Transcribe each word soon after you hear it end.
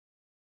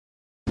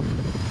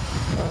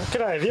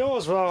G'day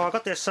viewers, well I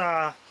got this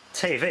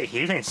TV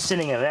here, it's been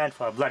sitting around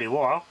for a bloody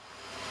while.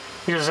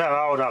 This is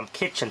our old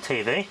kitchen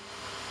TV,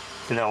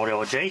 an old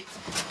LG,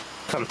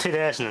 from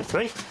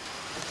 2003.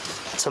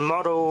 It's a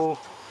model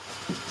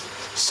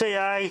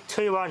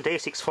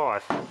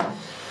CA21D65.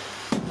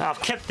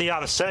 I've kept the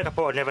circuit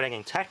board and everything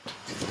intact,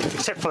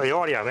 except for the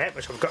audio amp,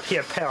 which I've got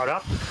here powered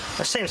up.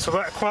 It seems to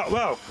work quite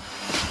well.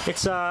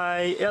 It's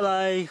a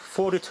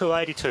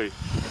LA4282.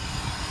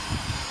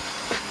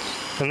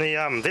 And the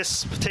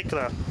this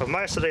particular, of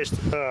most of these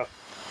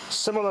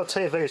similar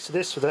TVs to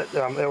this that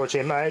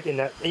LG made in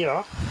that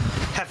era,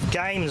 have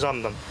games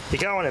on them. You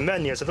go on a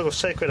menu, there's a little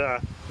secret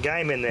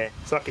game in there.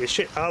 It's like you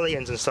shoot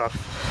aliens and stuff.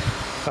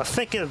 I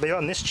think it'll be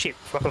on this chip,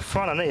 if I can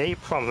find an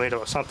EEPROM reader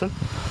or something.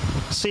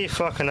 See if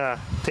I can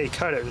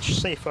decode it and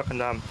see if I can,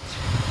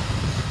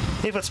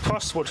 if it's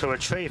possible to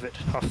retrieve it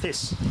off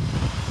this.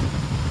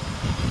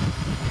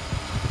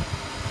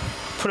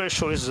 Pretty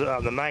sure this is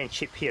the main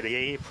chip here,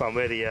 the EEPROM,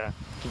 where the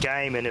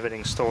game and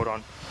everything's stored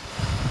on.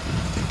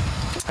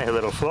 There's a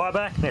little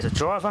flyback, there's a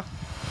driver.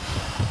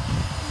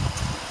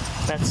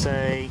 That's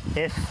a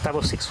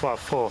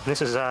F6654.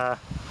 This is a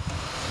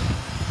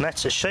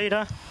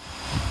Matsushita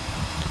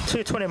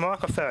 220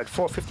 microfarad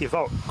 450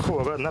 volt. Cool,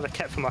 I've got another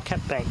cap for my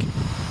cap bank.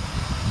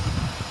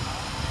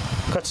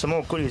 Got some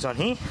more goodies on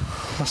here.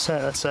 What's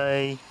that? That's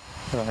a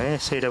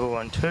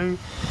C112.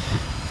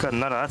 Got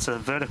another, that's a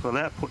vertical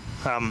output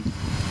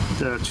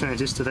the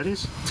transistor, that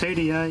is.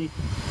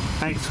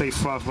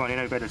 TDA8351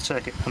 integrated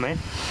circuit, I mean.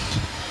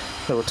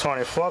 Little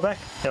tiny flyback,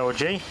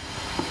 LG.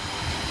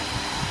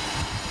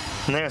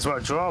 And there's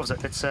what drives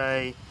it. It's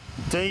a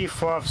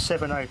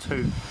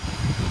D5702.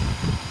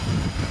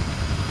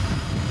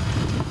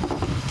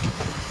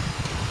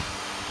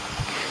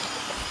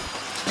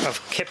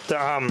 I've kept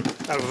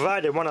I've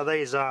rated one of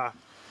these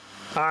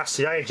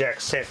RCA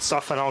jack sets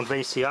off an old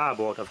VCR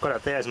board. I've got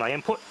it there as my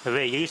input. I've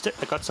reused it.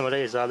 I've got some of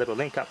these little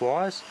link up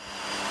wires.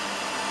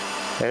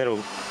 They're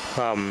little,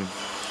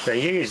 they're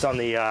used on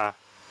the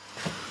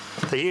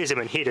they use them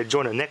in here to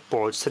join the neck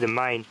boards to the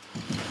main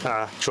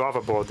driver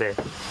board there.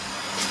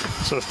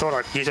 So I thought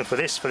I'd use them for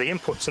this, for the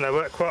inputs, and they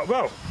work quite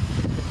well.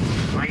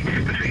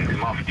 Between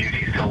some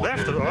off-duty soldiers,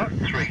 left to right,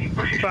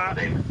 but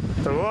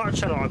the right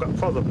channel I've got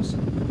problems. I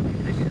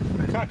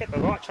can't get the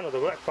right channel to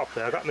work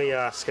properly. I've got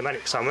my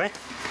schematic somewhere.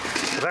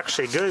 I've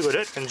actually googled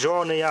it and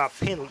drawn the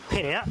pin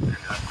out.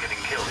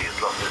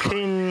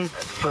 Pin,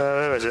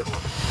 where is it?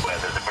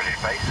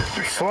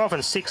 5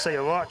 and 6 are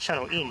your right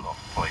channel in.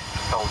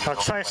 I'll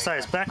trace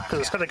those back because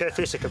it's got to go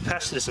through some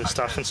capacitors and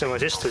stuff and some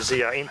resistors,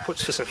 the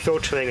inputs for some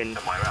filtering, and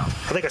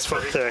I think it's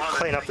for to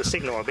clean up the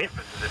signal a bit.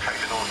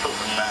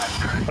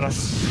 But it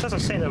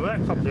doesn't seem to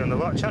work properly on the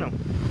right channel.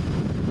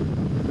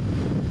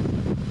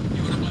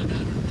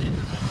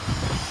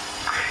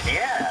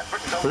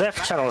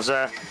 Left channels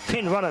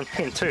pin 1 and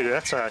pin 2,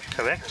 that's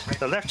correct.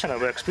 The left channel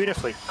works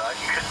beautifully,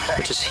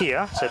 which is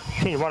here. So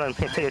pin 1 and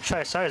pin 2, you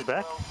trace those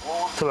back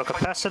to a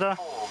capacitor.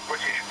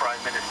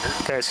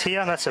 Goes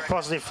here, that's a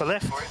positive for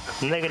left.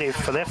 Negative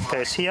for left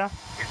goes here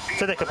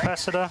to the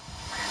capacitor,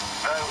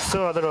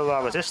 through a little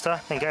resistor,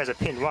 and goes a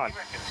pin 1.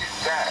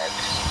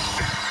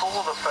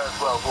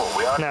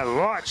 Now the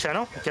right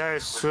channel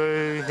goes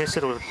through this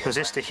little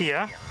resistor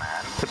here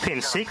to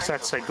pin 6,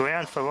 that's a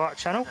ground for right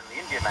channel.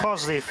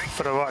 Positive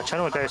for the right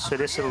channel, it goes through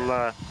this little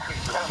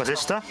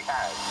resistor,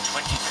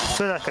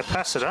 through that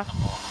capacitor,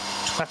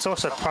 that's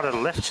also part of the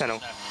left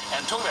channel.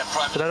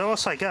 But it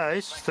also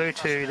goes through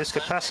to this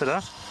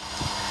capacitor,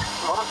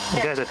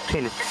 it goes a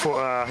pin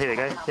 4, here we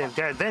go,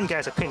 then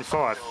goes a pin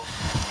 5.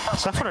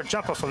 So I thought I'd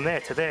jump off from there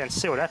to there and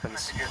see what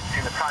happens.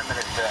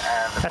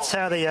 That's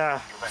how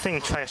the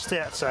thing traced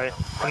out, so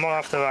I might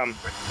have to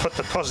put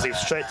the positive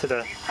straight to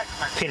the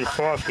pin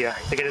 5 here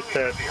to get it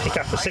to pick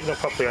up the signal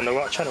properly on the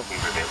right channel.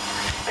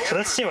 So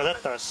let's see what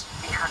that does.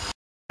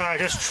 I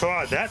just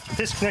tried that,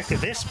 disconnected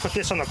this, put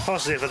this on the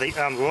positive of the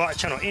right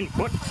channel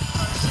input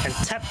and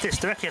tapped this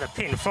directly at a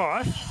pin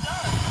 5,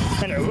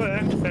 and it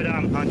worked, but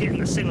I'm getting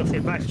the signal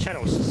through both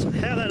channels. So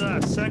how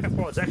that circuit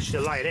board's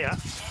actually laid out,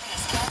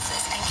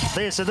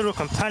 there's the little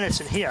components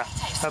in here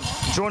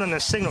joining the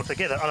signal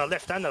together on the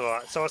left and the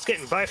right, so I was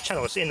getting both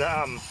channels in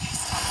the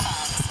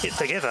it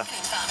together.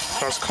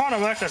 So it's kind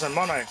of working as a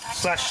mono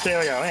 /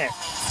 stereo amp,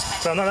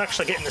 but I'm not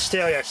actually getting the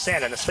stereo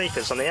sound and the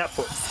speakers on the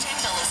output.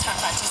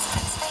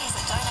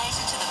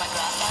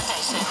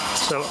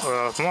 So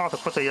I might have to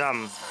put the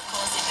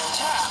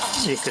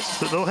because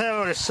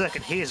how this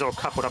circuit here is all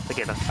coupled up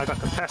together. I've got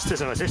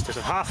capacitors and resistors,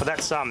 and half of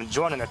that's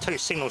joining the two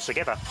signals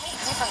together.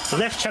 The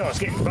left channel is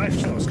getting both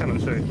channels coming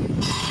through.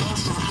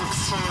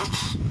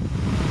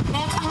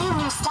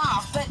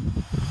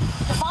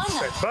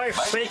 So both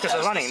speakers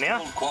are running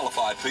now. I've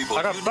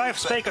got both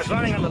speakers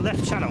running on the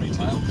left channel. To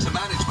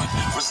management,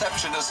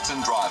 receptionists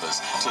and drivers,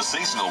 to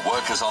seasonal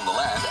workers on the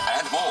land,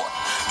 and more.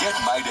 Get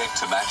Maydeck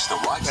to match the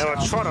right channel.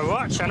 Now I try the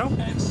right channel.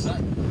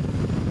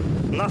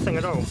 Nothing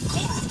at all.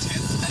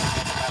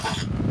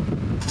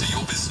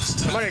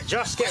 I'm only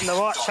just getting the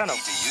right channel.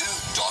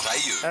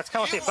 That's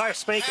coming through both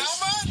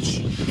speakers.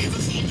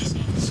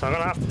 So I'm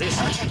going to have to do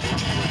something.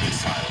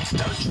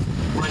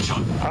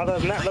 Other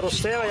than that little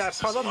stereo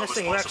problem, this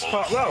thing works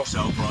quite well. It's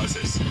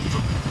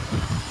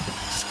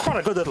quite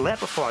a good little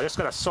amplifier. I just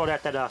got to sort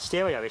out that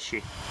stereo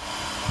issue.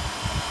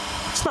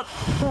 It's not,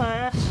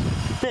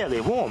 it's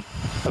barely warm.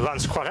 It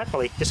runs quite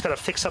happily. Just got to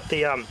fix up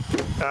the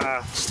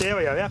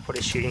stereo output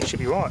issue and it should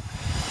be right.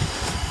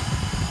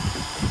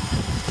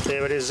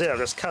 There it is there. I've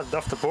just cut it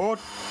off the board.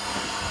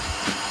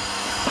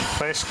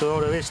 Basically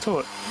all there is to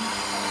it.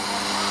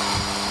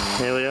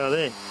 There we are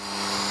there.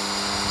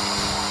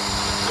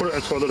 Put it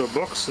into a little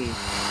box and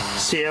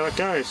see how it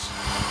goes.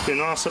 Be a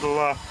nice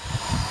little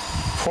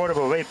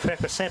portable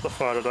repurpose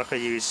amplifier that I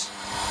could use.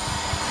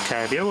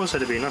 Okay, viewers,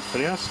 that'd be enough for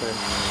now, so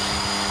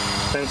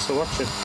thanks for watching.